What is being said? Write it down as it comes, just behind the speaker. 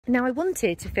Now, I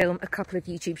wanted to film a couple of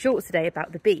YouTube shorts today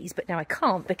about the bees, but now I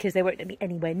can't because they won't let me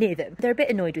anywhere near them. They're a bit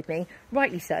annoyed with me,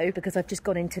 rightly so, because I've just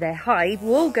gone into their hive,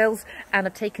 whoa girls, and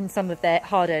I've taken some of their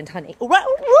hard-earned honey. All right,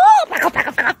 back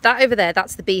up. That over there,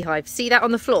 that's the beehive. See that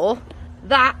on the floor?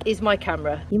 That is my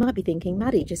camera. You might be thinking,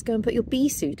 Maddie, just go and put your bee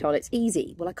suit on. It's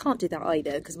easy. Well, I can't do that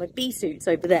either because my bee suit's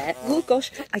over there. Oh gosh,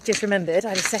 I just remembered I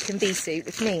have a second bee suit,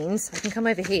 which means I can come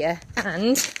over here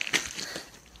and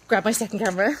grab my second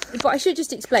camera. But I should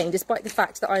just explain, despite the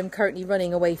fact that I'm currently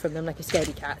running away from them like a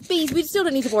scaredy cat, bees, we still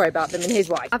don't need to worry about them, and here's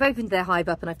why. I've opened their hive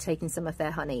up and I've taken some of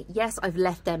their honey. Yes, I've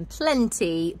left them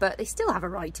plenty, but they still have a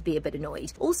right to be a bit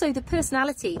annoyed. Also, the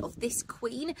personality of this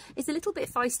queen is a little bit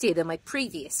feistier than my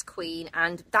previous queen,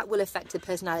 and that will affect the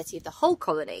personality of the whole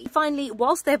colony. Finally,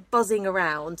 whilst they're buzzing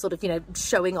around, sort of, you know,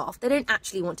 showing off, they don't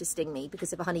actually want to sting me,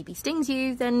 because if a honeybee stings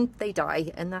you, then they die,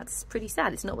 and that's pretty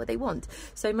sad. It's not what they want.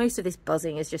 So most of this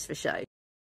buzzing is just for show.